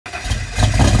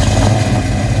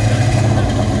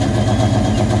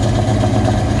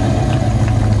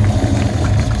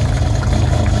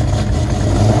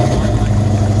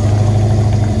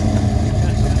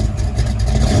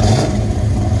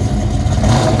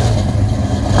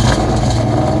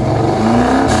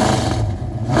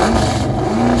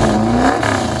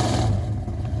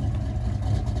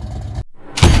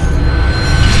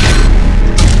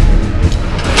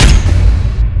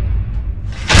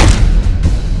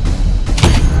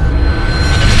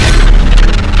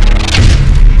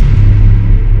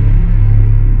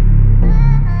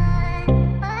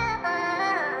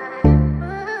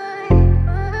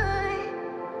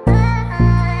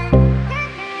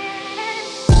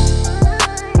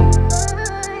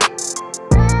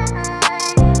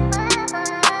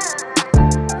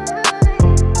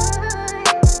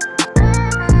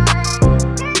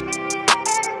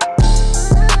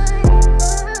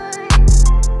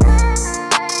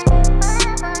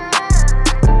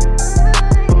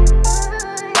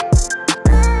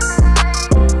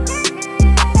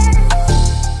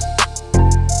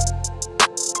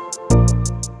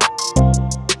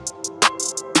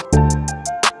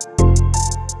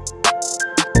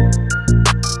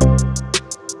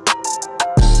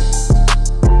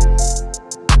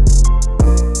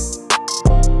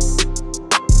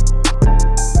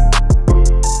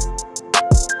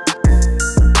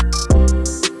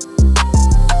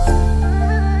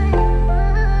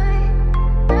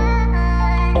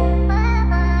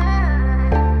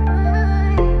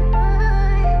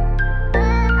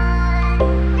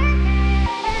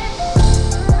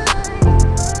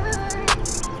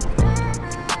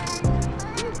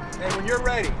when you're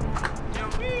ready.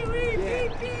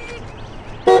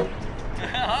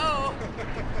 Oh!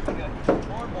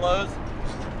 Horn blows.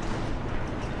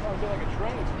 Oh, it'd be like a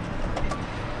train.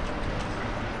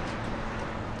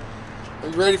 Are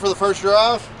you ready for the first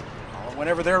drive?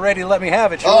 Whenever they're ready to let me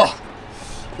have it, sure. Oh,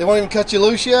 they won't even cut you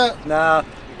loose yet? Nah,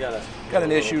 You got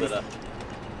an issue. A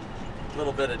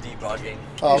little bit of debugging.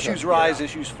 Oh, okay. Issues rise,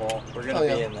 issues fall. We're gonna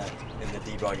be in the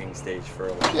debugging stage for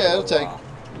a while. Yeah, it'll take.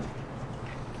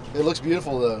 It looks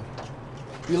beautiful though.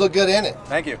 You look good in it.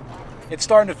 Thank you. It's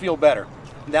starting to feel better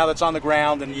now that's on the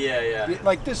ground and Yeah.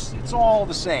 like this. It's all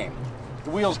the same.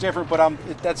 The wheel's different, but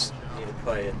that's. Need to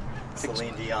play it.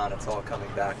 Celine Dion. It's all coming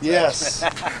back. Yes.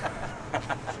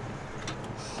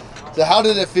 So how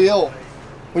did it feel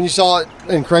when you saw it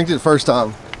and cranked it the first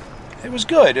time? It was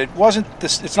good. It wasn't.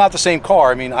 It's not the same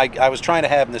car. I mean, I was trying to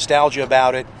have nostalgia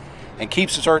about it and keep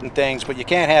certain things, but you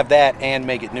can't have that and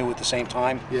make it new at the same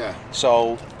time. Yeah.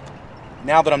 So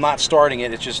now that I'm not starting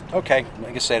it, it's just okay.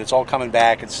 Like I said, it's all coming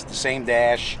back. It's the same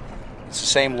dash. It's the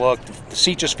same look. The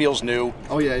seat just feels new.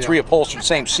 Oh yeah. It's reupholstered,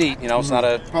 same seat. You know, it's not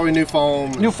a probably new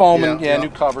foam. new foam and new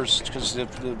covers because the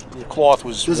cloth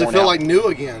was. Does it feel like new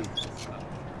again?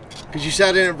 Because you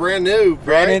sat in it brand new,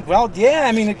 right? Well, yeah.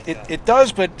 I mean, it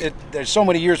does, but there's so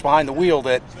many years behind the wheel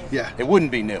that it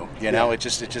wouldn't be new. You know, it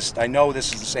just. I know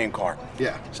this is the same car.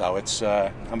 Yeah. So it's.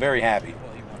 I'm very happy.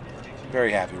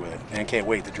 Very happy with it, and can't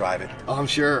wait to drive it. Oh, I'm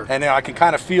sure. And now I can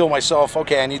kind of feel myself.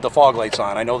 Okay, I need the fog lights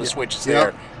on. I know the switch is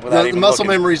there. Without the muscle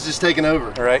memory's just taking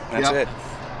over. All right, that's it.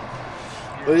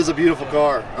 It is a beautiful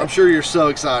car. I'm sure you're so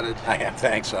excited. I am.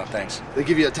 Thanks. Thanks. They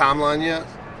give you a timeline yet?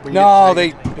 No,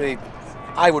 they.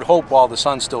 I would hope while the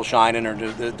sun's still shining or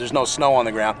there's no snow on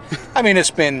the ground. I mean,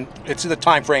 it's the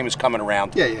time frame is coming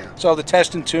around. Yeah. So the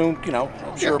test and tune, you know,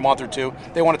 I'm sure a month or two.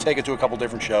 They want to take it to a couple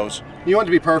different shows. You want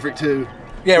it to be perfect too.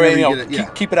 Yeah,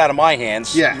 right. Keep it out of my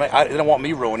hands. Yeah. They don't want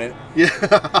me ruining it. Yeah.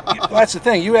 Well, that's the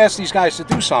thing. You ask these guys to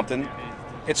do something,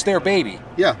 it's their baby.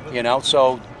 Yeah. You know,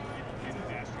 so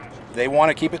they want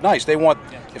to keep it nice. They want,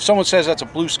 if someone says that's a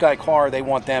blue sky car, they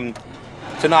want them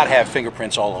to not have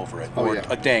fingerprints all over it or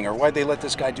a ding or why'd they let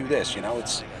this guy do this? You know,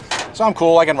 so I'm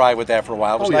cool. I can ride with that for a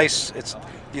while. It was nice. It's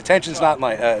the attention's not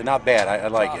bad. I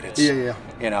like it. It's you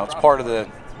know, it's part of the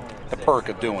perk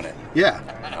of doing it. Yeah.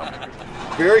 You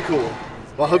know? Very cool.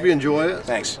 Well, I hope you enjoy it.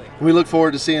 Thanks. We look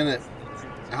forward to seeing it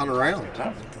out and around.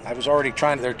 I was already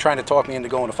they're trying to talk me into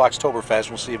going to Foxtoberfest.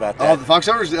 We'll see about that. Oh, the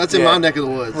Foxtoberfest, that's in my neck of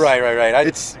the woods. Right.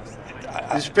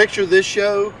 Just picture this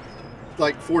show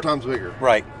like 4 times bigger.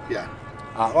 Right. Yeah.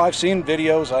 Well, I've seen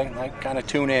videos. I kind of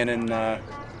tune in and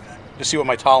to see what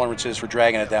my tolerance is for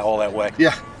dragging it all that way.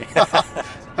 Yeah.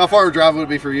 How far a drive would it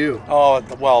be for you? Oh,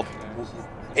 well,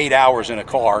 8 hours in a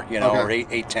car, you know, Okay. or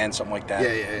 8, 10, something like that.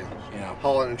 Yeah. You know,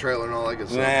 hauling and trailer and all that good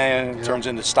stuff. It turns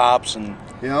into stops and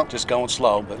just going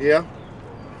slow. But yeah.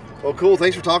 Well, cool.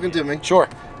 Thanks for talking to me. Sure.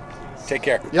 Take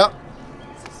care. Yep.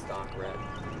 It's a stock red.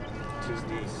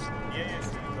 Tuesdays.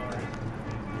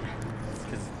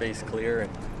 Because it's base clear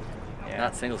and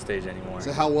not single stage anymore.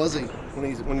 So how was he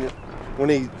when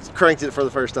he cranked it for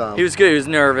the first time? He was good. He was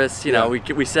nervous. You know,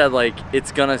 we said like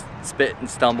it's gonna spit and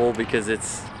stumble because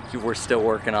we're still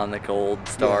working on the cold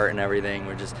start and everything.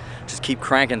 We're just keep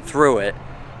cranking through it,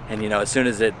 and you know, as soon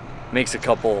as it makes a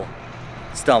couple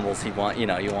stumbles, you want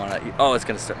to, oh, it's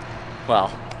gonna start. Well,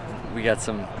 we got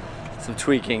some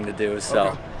tweaking to do,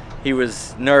 so he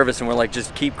was nervous, and we're like,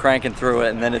 just keep cranking through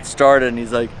it, and then it started,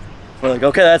 and we're like,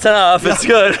 okay, that's enough. It's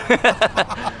good.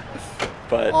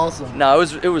 But awesome. No,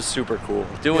 it was super cool.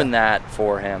 Doing that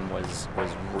for him was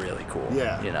really cool.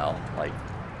 Yeah. You know, like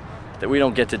that we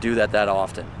don't get to do that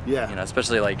often. Yeah. You know,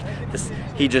 especially like this.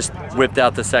 He just whipped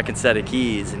out the second set of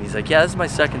keys, and he's like, "Yeah, this is my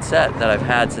second set that I've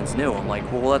had since new." I'm like,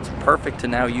 "Well, that's perfect to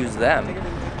now use them."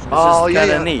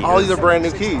 Neat. All these are brand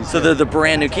new keys. So they're the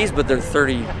brand new keys, but they're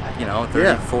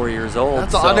 34 years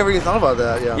old. I never even thought about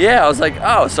that. Yeah. Yeah, I was like,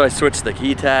 oh, so I switched the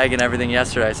key tag and everything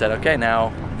yesterday. I said, okay,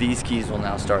 now these keys will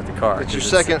now start the car. It's your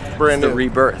second brand new. The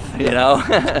rebirth, you know?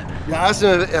 Yeah, I asked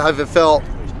him if it felt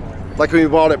like when you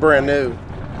bought it brand new.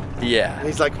 Yeah. And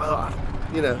he's like, well,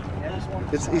 you know,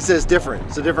 he says different.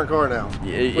 It's a different car now.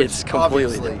 It's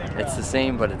completely different. It's the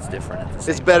same, but it's different.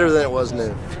 It's better than it was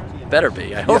new. Better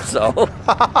be. I hope so.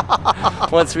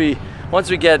 once we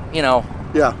get, you know,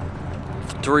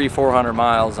 300-400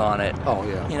 miles on it. Oh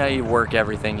yeah. You know, you work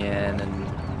everything in and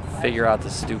figure out the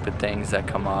stupid things that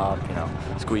come up. You know,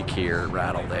 squeak here,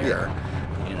 rattle there.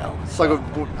 Yeah. You know, it's like,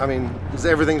 I mean, because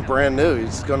everything's brand new.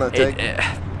 It's gonna take.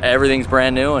 Everything's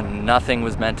brand new, and nothing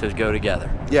was meant to go together.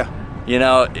 Yeah. You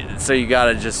know, so you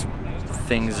gotta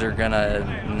things are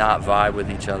gonna not vibe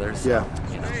with each other. So,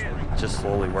 you know, just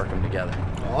slowly work them together.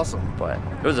 Awesome. But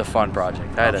it was a fun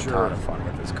project. I had a sure. ton of fun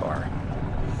with this car.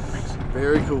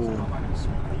 Very cool.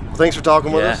 Thanks for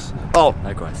talking with us. Oh,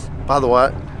 likewise. by the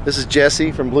way, this is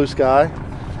Jesse from Blue Sky.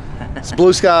 It's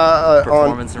Blue Sky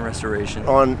Performance and Restoration.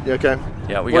 Okay.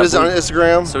 Yeah, we what got is it on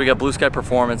Instagram? So we got Blue Sky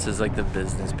Performance is like the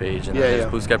business page, and then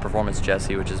there's Blue Sky Performance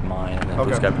Jesse, which is mine, and then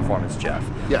Blue Sky Performance Jeff.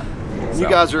 Yeah. So. You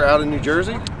guys are out in New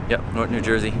Jersey? Yep, North New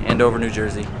Jersey, Andover, New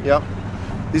Jersey. Yep.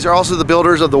 These are also the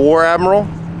builders of the War Admiral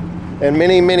and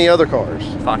many, many other cars.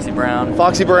 Foxy Brown.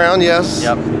 Foxy Brown, yes.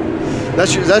 Yep.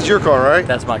 That's your car, right?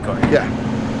 That's my car. Yeah.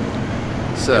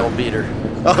 So. The old beater.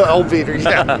 Old beater,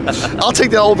 yeah. I'll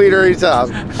take the old beater anytime.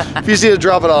 If you see it,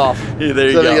 drop it off. Yeah, there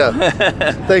you go.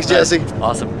 Thanks, Jesse.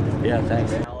 Awesome. Yeah,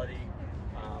 thanks. We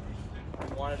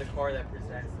wanted a car that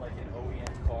presents like an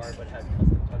OEM car, but has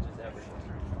custom touches everywhere.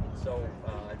 So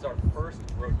it's our first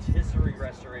rotisserie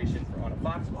restoration on a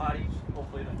Fox body.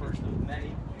 Hopefully the first of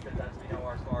many, because as we know,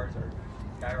 our cars are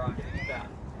skyrocketing in value.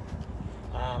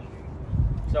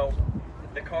 So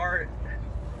the car,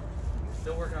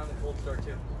 still working on the cold start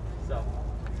too. So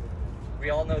we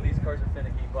all know these cars are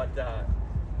finicky, but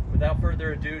without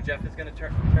further ado, Jeff is going to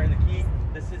turn the key.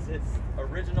 This is his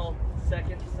original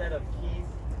second set of keys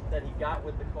that he got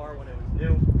with the car when it was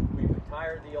new. We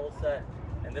retired the old set,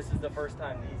 and this is the first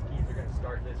time these keys are going to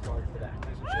start this car today.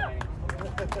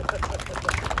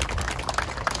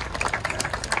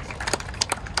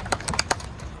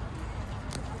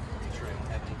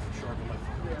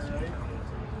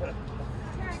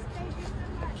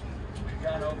 We've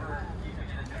gone over keeping it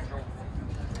in neutral.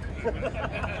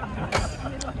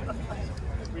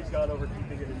 We've gone over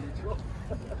keeping it in neutral.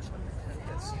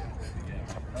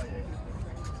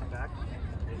 Back.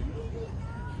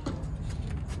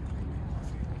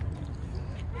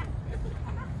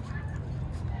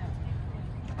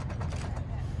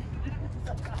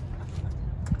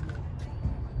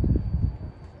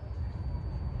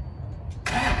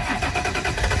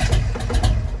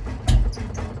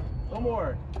 One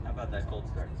more. How about that cold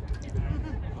start?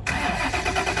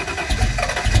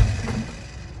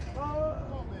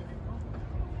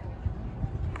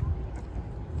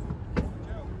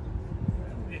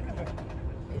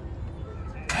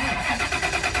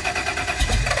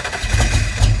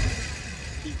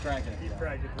 Keep cranking it. Keep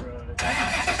cranking through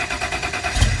it.